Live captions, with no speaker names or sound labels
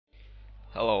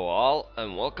Hello all,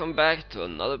 and welcome back to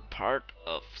another part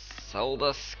of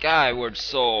Zelda Skyward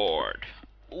Sword.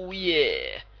 Oh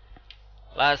yeah!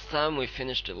 Last time we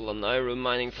finished the Lanairu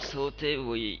mining facility,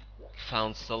 we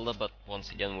found Zelda, but once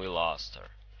again we lost her.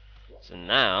 So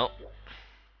now,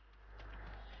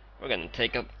 we're gonna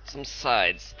take up some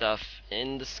side stuff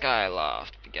in the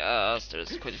Skyloft, because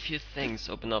there's quite a few things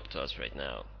open up to us right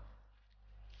now.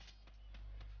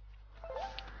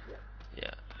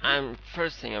 Yeah,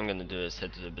 first thing I'm gonna do is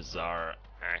head to the bazaar,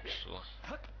 actually.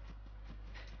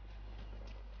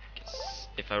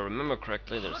 If I remember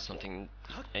correctly, there's something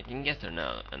I can get there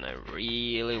now, and I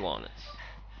really want it.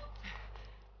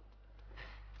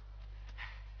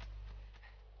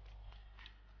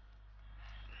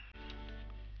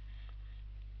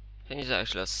 I think there's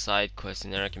actually a side quest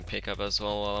in there I can pick up as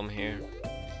well while I'm here.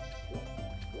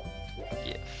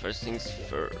 Yeah, first things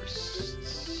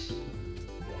first.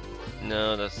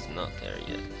 No, that's not there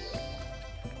yet.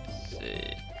 Let's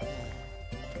see.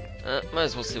 Might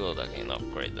as well see what I can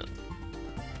upgrade then.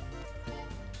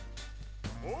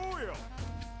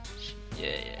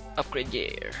 Yeah, upgrade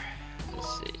gear.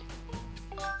 Let's see.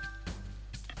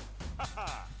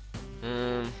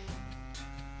 Can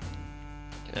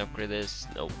I upgrade this?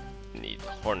 Nope. Need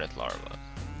Hornet Larva,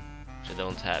 which I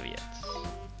don't have yet.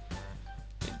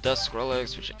 Need Dusk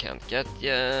Relics, which I can't get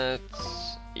yet.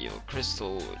 Evil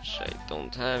Crystal, which I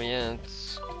don't have yet.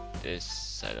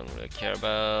 This I don't really care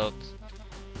about.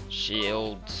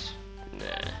 Shield,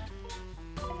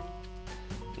 nah.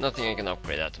 Nothing I can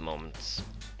upgrade at the moment.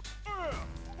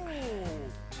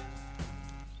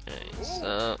 Okay,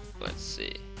 so let's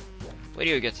see. What do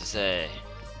you get to say?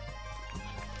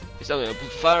 Please tell me, I'll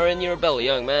put fire in your belly,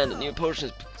 young man. The new potion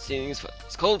is seeming fun.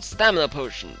 It's called Stamina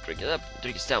Potion. Drink it up,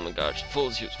 drink a stamina gauge. Full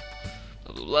is useful.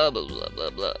 Blah blah blah blah blah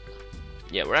blah.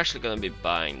 Yeah, we're actually gonna be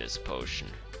buying this potion.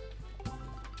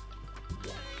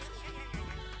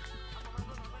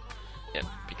 Yeah,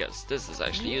 because this is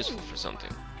actually useful for something.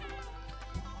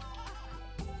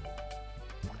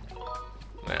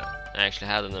 Well, I actually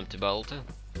had an empty bottle too.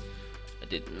 I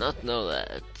did not know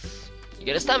that. You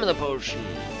get a stamina potion.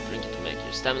 Drink it to make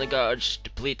your stamina gauge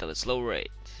deplete at a slow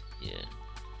rate. Yeah.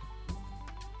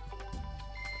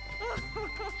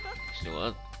 Actually,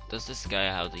 what? Does this guy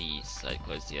have the side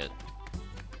quest yet?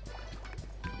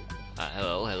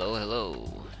 Hello, hello,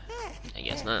 hello. I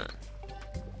guess not.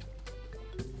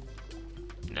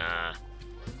 Nah.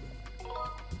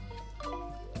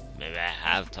 Maybe I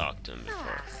have talked to him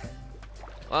before.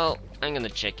 Well, I'm gonna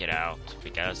check it out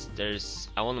because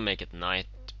I want to make it night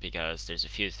because there's a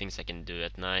few things I can do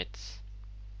at night.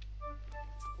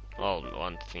 Well,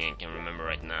 one thing I can remember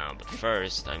right now, but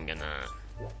first I'm gonna.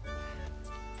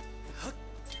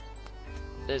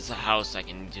 There's a house I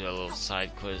can do a little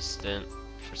side quest in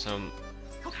for some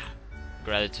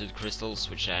gratitude crystals,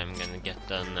 which I'm gonna get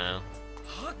done now.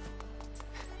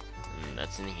 And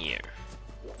that's in here.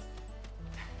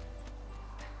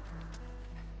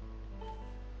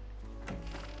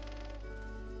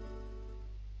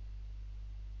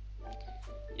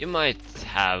 You might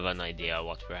have an idea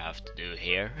what we have to do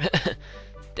here.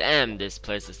 Damn, this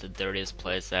place is the dirtiest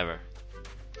place ever.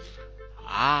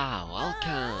 Ah,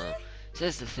 welcome. So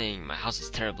that's the thing, my house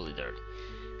is terribly dirty.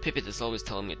 Pipit is always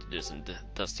telling me to do some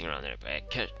dusting around here, but I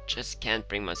just can't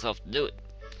bring myself to do it.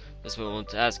 That's why I want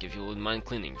to ask if you wouldn't mind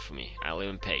cleaning for me. I'll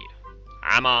even pay you.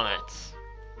 I'm on it.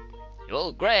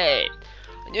 Well, great.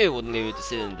 I knew you wouldn't leave me to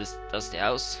sit in this dusty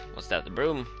house. What's that, the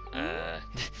broom?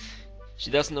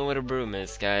 She doesn't know what a broom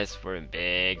is, guys. We're in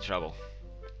big trouble.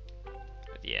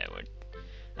 But yeah,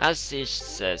 as she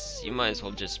says, you might as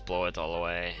well just blow it all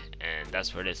away, and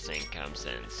that's where this thing comes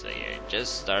in. So yeah,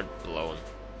 just start blowing.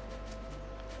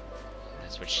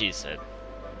 That's what she said.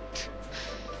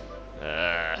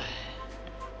 That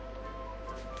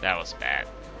was bad.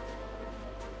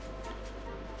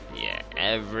 Yeah,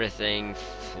 everything,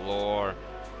 floor,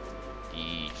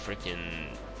 the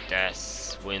freaking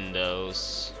desks,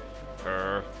 windows,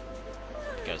 her,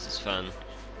 because it's fun.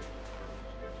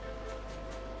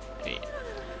 Okay.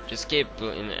 Just keep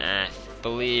doing that. I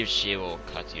believe she will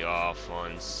cut you off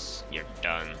once you're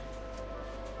done.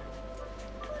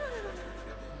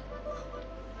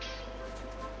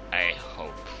 I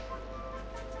hope.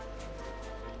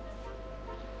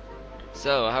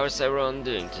 So, how is everyone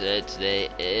doing today? Today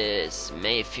is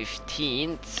May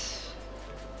 15th.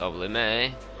 Lovely May.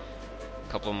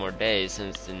 A couple more days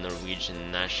since the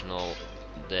Norwegian National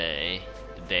Day.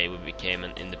 The day we became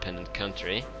an independent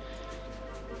country.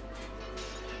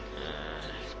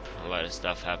 A lot of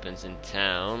stuff happens in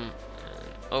town.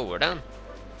 Oh, we're done.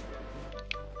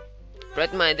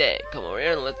 Brighten my day. Come over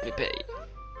here and let me pay.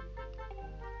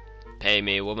 Pay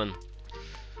me, woman.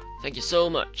 Thank you so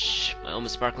much. My home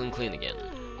is sparkling clean again.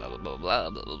 Blah blah blah blah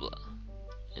blah blah blah.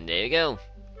 And there you go.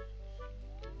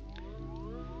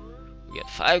 We got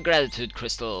 5 gratitude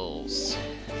crystals.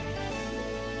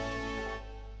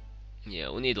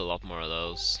 Yeah, we need a lot more of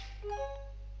those.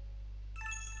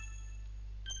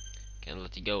 Can't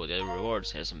let you go with the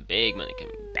rewards. Here's some big money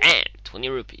coming. Bam! 20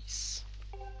 rupees.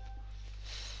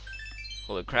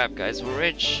 Holy crap, guys, we're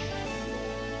rich.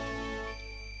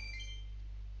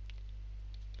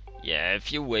 Yeah,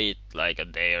 if you wait like a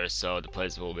day or so, the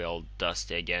place will be all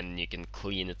dusty again and you can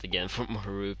clean it again for more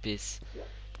rupees.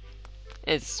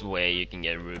 It's a way you can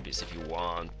get rupees if you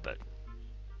want, but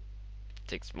it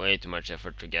takes way too much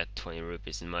effort to get 20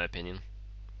 rupees in my opinion.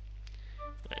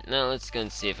 Right, now let's go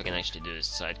and see if I can actually do this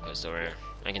side quest over here.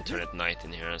 I can turn at night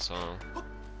in here as well.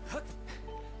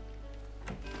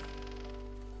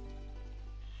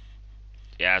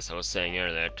 Yeah, as I was saying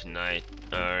earlier, tonight,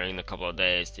 or in a couple of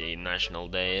days, the National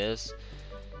Day is.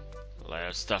 A lot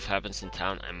of stuff happens in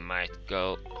town. I might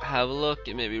go have a look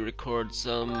and maybe record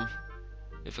some,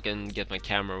 if I can get my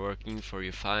camera working for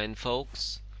you fine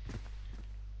folks.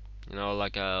 You know,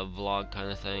 like a vlog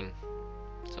kind of thing.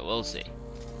 So we'll see.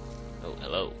 Oh,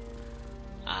 hello.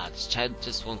 Ah, this child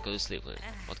just won't go to sleep.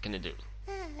 What can I do?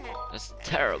 That's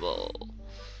terrible.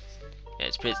 Yeah,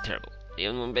 it's pretty terrible.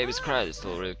 Even when babies cry, they're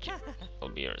still really cute. I'll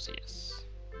be yours, yes.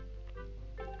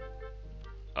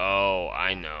 Oh,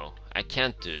 I know. I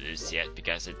can't do this yet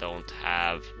because I don't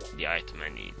have the item I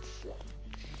need.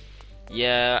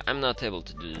 Yeah, I'm not able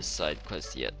to do this side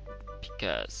quest yet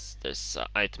because there's an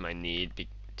item I need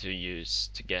to use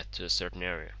to get to a certain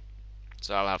area.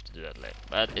 So I'll have to do that later.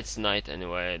 But it's night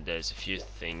anyway, there's a few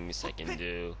things I can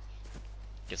do.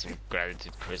 Get some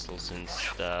gratitude crystals and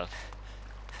stuff.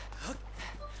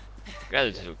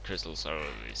 Gratitude crystals are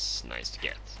always nice to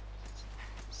get.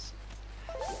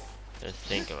 Let's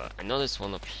think about it. I know there's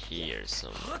one up here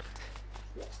somewhere.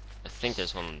 I think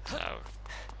there's one on the tower.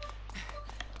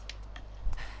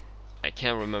 I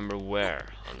can't remember where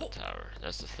on the tower.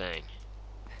 That's the thing.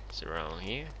 Is it around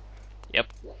here?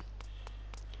 Yep.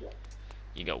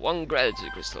 You got 1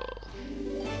 gratitude crystal.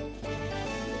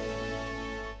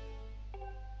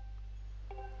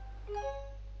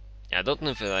 Yeah, I don't know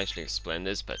if I'll actually explain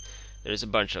this, but there's a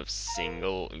bunch of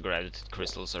single gratitude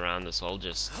crystals around us all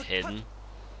just hidden.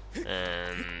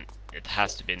 And it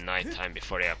has to be nighttime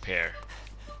before they appear.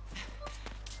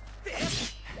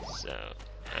 So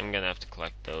I'm gonna have to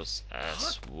collect those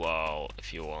as well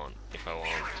if I want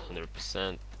 100%.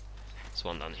 There's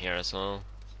one down here as well.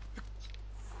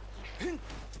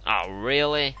 Oh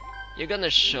really? You're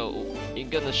gonna show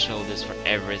this for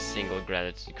every single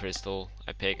gratitude crystal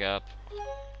I pick up?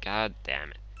 God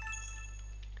damn it.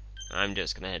 I'm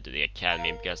just gonna head to the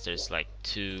academy because there's like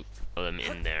 2 of them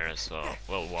in there as well.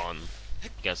 Well, 1.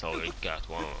 Because I already got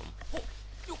 1 of them.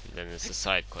 And then there's a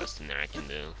side quest in there I can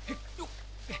do.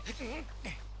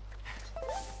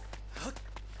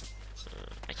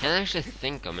 I can't actually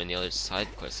think of any other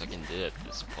side quests I can do at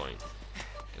this point.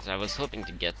 Because I was hoping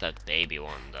to get that baby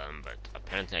one done, but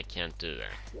apparently I can't do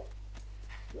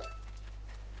that.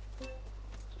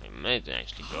 I might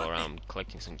actually go around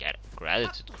collecting some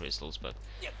gratitude crystals, but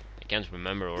I can't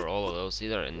remember where all of those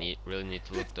either. I really need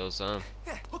to look those up.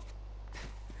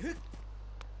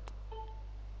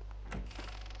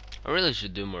 I really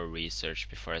should do more research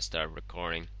before I start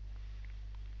recording.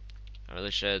 I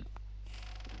really should.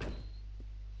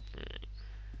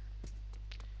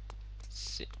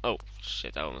 See. Oh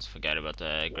shit, I almost forgot about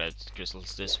the gratitude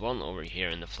crystals. There's one over here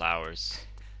in the flowers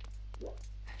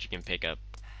which you can pick up.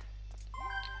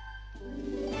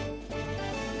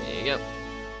 There you go.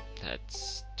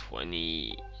 That's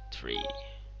 23.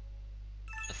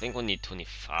 I think we'll need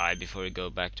 25 before we go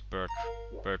back to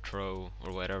Bertro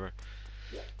or whatever.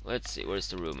 Let's see, where's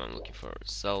the room I'm looking for?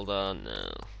 Zelda?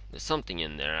 No. There's something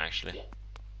in there actually.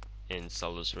 In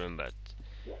Zelda's room, but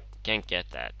can't get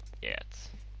that yet.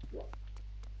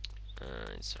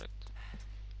 Insert.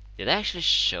 Did I actually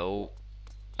show?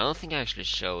 I don't think I actually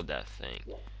showed that thing.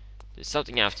 There's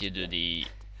something after you do the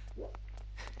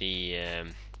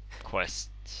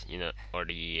quest, you know, or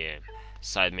the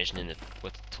side mission in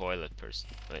with the toilet person.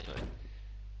 Wait.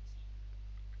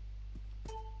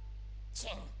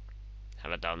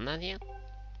 Have I done that yet?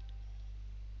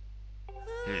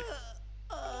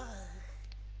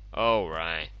 Oh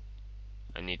right.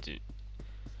 I need to.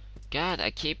 God,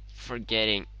 I keep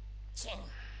forgetting.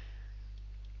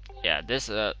 Yeah,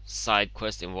 this side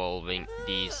quest involving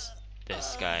this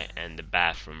guy and the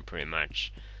bathroom, pretty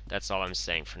much. That's all I'm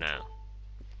saying for now.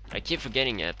 I keep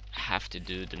forgetting I have to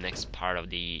do the next part of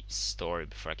the story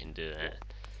before I can do that.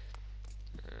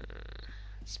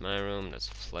 It's my room. That's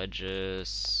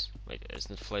Fledge's. Wait,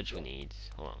 isn't it Fledge we need?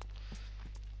 Hold on.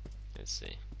 Let's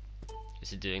see. Is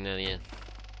he doing that yet?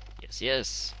 Yes,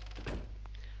 yes.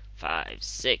 5,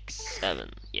 6, 7.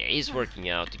 Yeah, he's working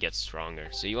out to get stronger.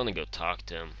 So you want to go talk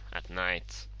to him at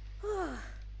night.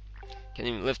 Can't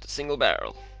even lift a single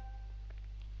barrel.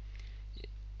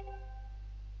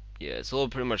 Yeah, so he'll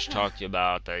pretty much talk to you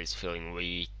about that he's feeling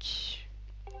weak.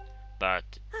 But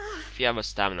if you have a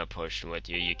stamina potion with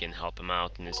you, you can help him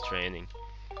out in his training.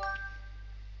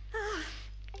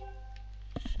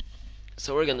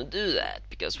 So we're gonna do that,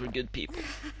 because we're good people.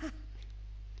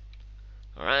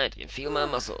 Alright, you can feel my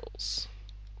muscles.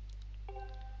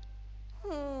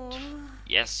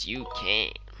 Yes, you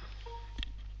can.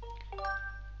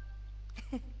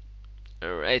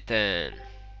 Alright then.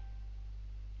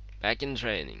 Back in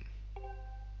training.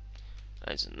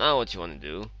 Alright, so now what you wanna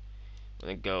do, I'm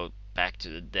gonna go back to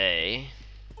the day.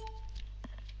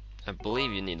 I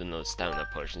believe you need another stamina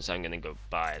potion, so I'm gonna go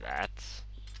buy that.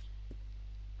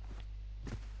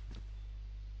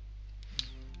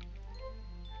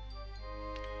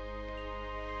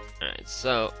 Alright,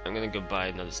 so I'm gonna go buy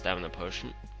another stamina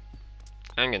potion.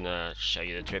 I'm gonna show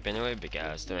you the trip anyway,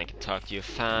 because then I can talk to you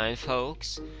fine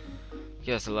folks.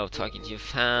 Because I love talking to you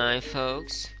fine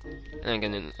folks. And I'm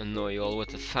gonna annoy you all with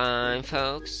the fine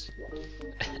folks.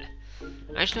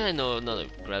 Actually, I know another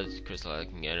gratitude crystal I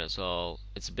can get as well.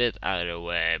 It's a bit out of the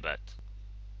way, but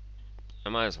I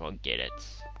might as well get it.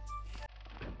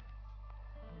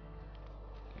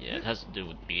 Yeah, it has to do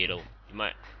with Beetle.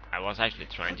 I was actually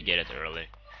trying to get it early,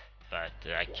 but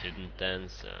I couldn't then,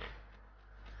 so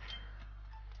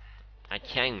I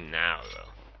can now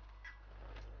though.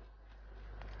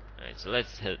 Alright, so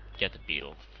let's get the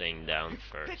Beetle thing down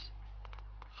first.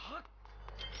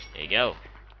 There you go.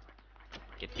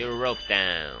 Get your rope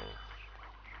down.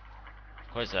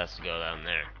 Of course it has to go down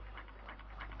there.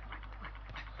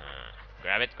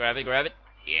 Grab it, grab it, grab it.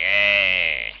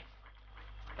 Yeah!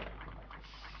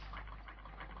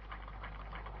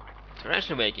 So we're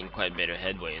actually making quite a bit of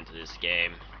headway into this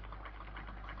game,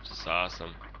 which is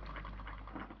awesome.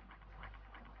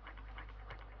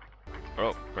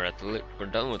 Oh, we're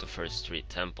done with the first 3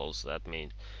 temples, so that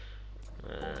means...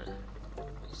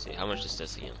 let's see, how much is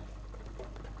this again?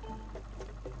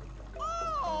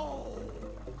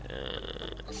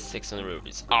 600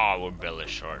 rupees. Oh, we're barely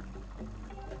short.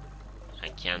 I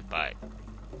can't buy it.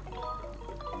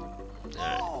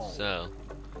 Alright, so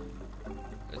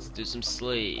let's do some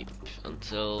sleep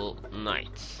until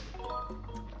night.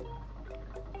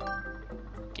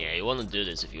 Yeah, you want to do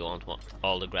this if you want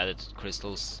all the gratitude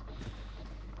crystals.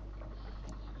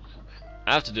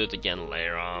 I have to do it again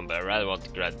later on, but I rather want the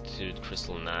gratitude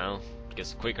crystal now,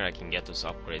 because the quicker I can get those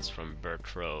upgrades from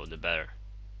Bertro, the better.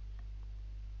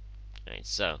 Alright,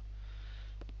 so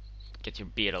get your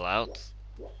beetle out.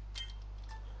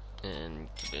 And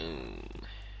boom.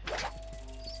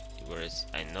 Where is...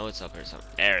 I know it's up here somewhere.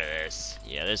 There it is.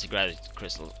 Yeah, there's a gratitude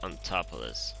crystal on top of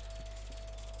this.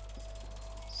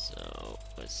 So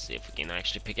let's see if we can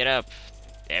actually pick it up.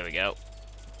 There we go.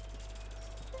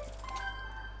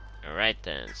 Alright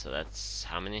then, so that's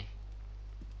how many?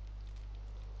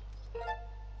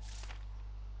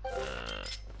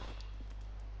 Let's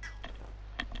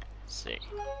see.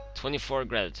 24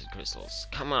 gratitude crystals.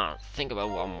 Come on, think about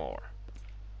one more.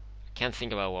 I can't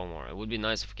think about one more. It would be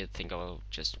nice if we could think about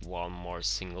just one more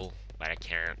single, but I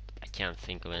can't. I can't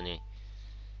think of any.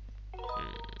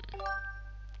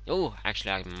 Oh,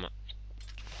 actually, I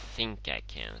think I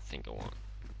can think of one.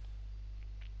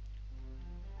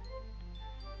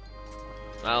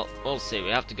 Well, we'll see. We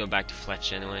have to go back to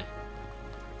Fletch anyway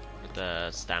with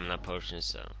the stamina potion,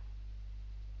 so.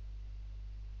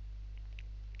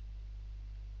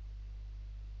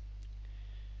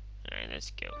 Alright,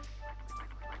 let's go.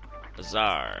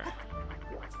 Bazaar.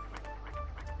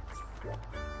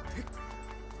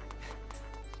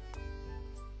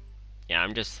 Yeah,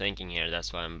 I'm just thinking here,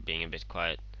 that's why I'm being a bit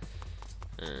quiet.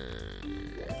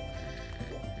 Alright,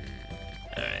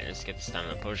 let's get the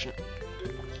stamina potion.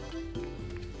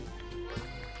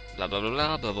 Blah blah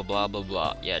blah blah blah blah blah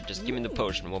blah. Yeah, just give me the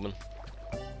potion, woman.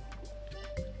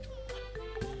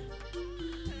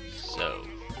 So,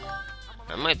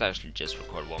 I might actually just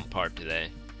record one part today.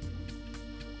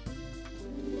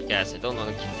 Guys, I don't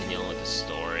want to continue on with the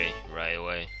story right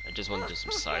away. I just want to do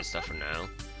some side stuff for now.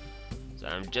 So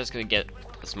I'm just gonna get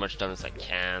as much done as I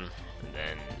can, and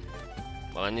then...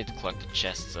 Well, I need to collect the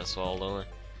chests as well, don't I?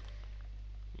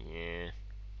 Yeah.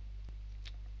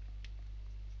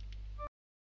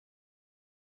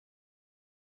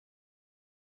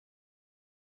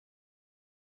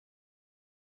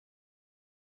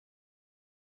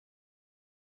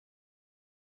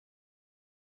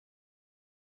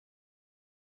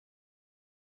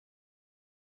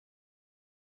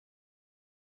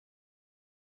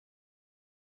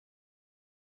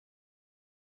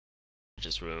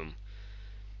 Just room.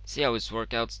 See how his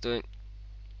workout's doing?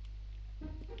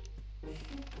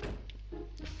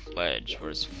 Fledge,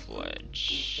 where's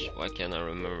Fledge? Why can't I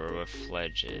remember where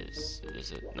Fledge is?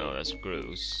 Is it? No, that's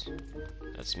Bruce.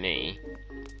 That's me.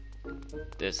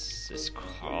 This is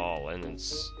Colin and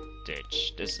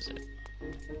Stitch. This is it.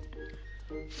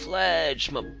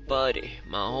 Fledge, my buddy,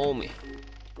 my homie.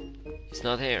 He's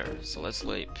not here, so let's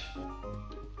sleep.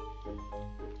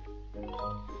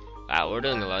 Wow, we're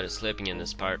doing a lot of sleeping in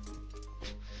this part.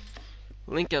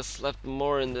 Link has slept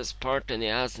more in this part than he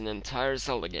has in entire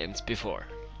Zelda games before.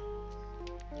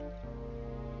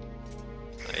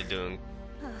 I'm doing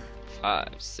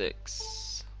 5,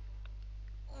 6.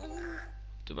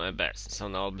 Do my best,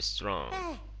 so I'll be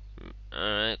strong.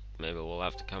 Alright, maybe we'll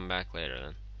have to come back later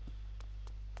then.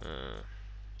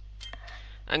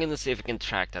 I'm gonna see if I can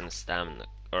track down a stamina,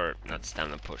 or not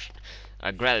stamina potion,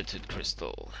 a gratitude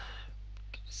crystal.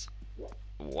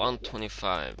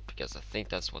 125, because I think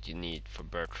that's what you need for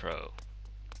Bertro.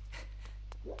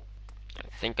 I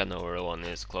think I know where the one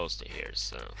is close to here,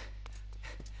 so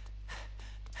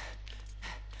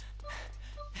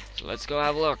let's go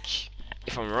have a look.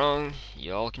 If I'm wrong,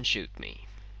 you all can shoot me.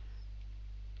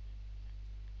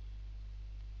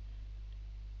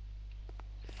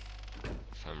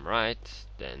 If I'm right,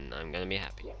 then I'm gonna be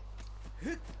happy.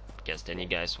 Guess then you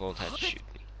guys won't have to shoot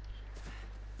me.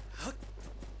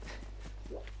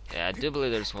 Yeah, I do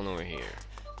believe there's one over here.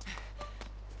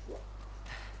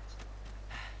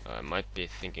 I might be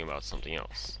thinking about something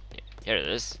else. Yeah, here it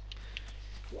is.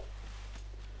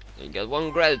 You got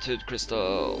one gratitude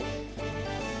crystal.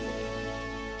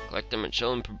 Collect them and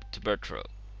show them to Bertro.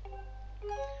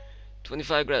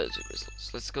 25 gratitude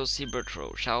crystals. Let's go see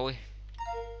Bertro, shall we?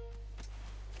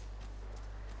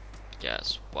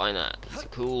 Yes, why not? He's a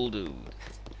cool dude.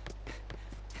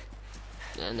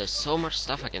 And there's so much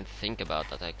stuff I can think about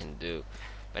that I can do,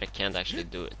 but I can't actually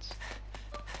do it.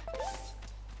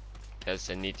 Because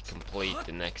I need to complete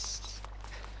the next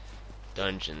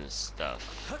dungeon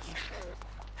stuff.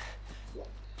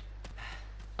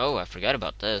 Oh, I forgot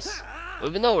about this.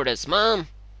 We've been over this, Mom!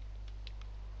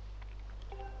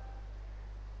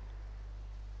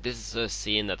 This is a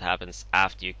scene that happens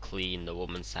after you clean the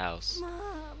woman's house.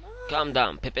 Calm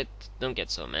down, Pippet. Don't get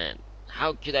so mad.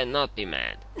 How could I not be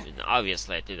mad?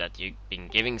 Obviously I did that. You've been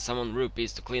giving someone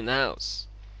rupees to clean the house.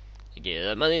 You get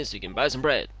that money so you can buy some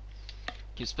bread.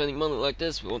 Keep spending money like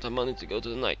this, we won't have money to go to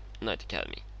the night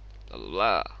academy. Blah blah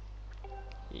blah.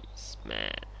 He's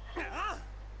mad.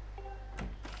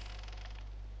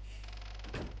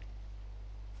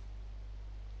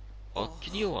 What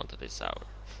could you want at this hour?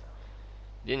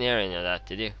 Didn't hear any of that,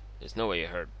 did you? There's no way you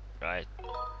heard, right?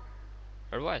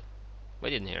 Or what? We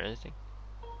didn't hear anything.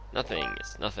 Nothing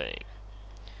is nothing.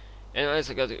 Anyways,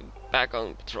 I got to back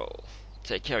on patrol.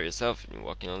 Take care of yourself and you're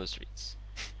walking on the streets.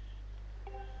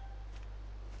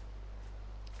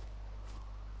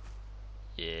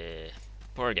 Yeah,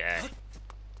 poor guy.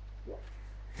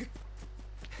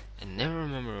 I never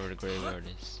remember where the graveyard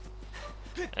is.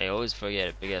 I always forget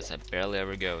it because I barely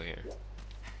ever go here.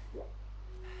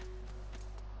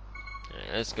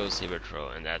 Alright, let's go see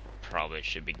Bertro, and that probably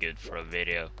should be good for a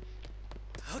video.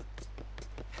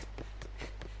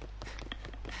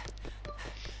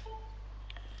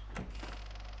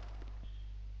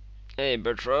 Hey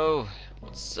Bertro,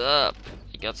 what's up?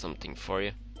 I got something for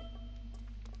you.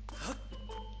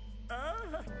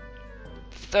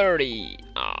 30!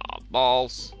 Ah,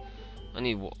 balls. I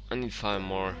need 5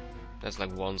 more. That's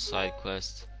like one side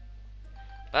quest.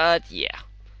 But yeah,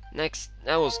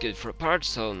 that was good for a part.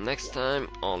 So next time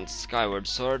on Skyward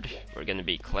Sword, we're gonna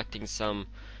be collecting some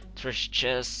treasure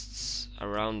chests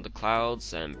around the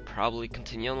clouds and probably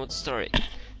continue on with the story.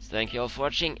 So thank you all for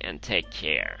watching and take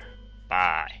care.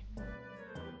 Bye.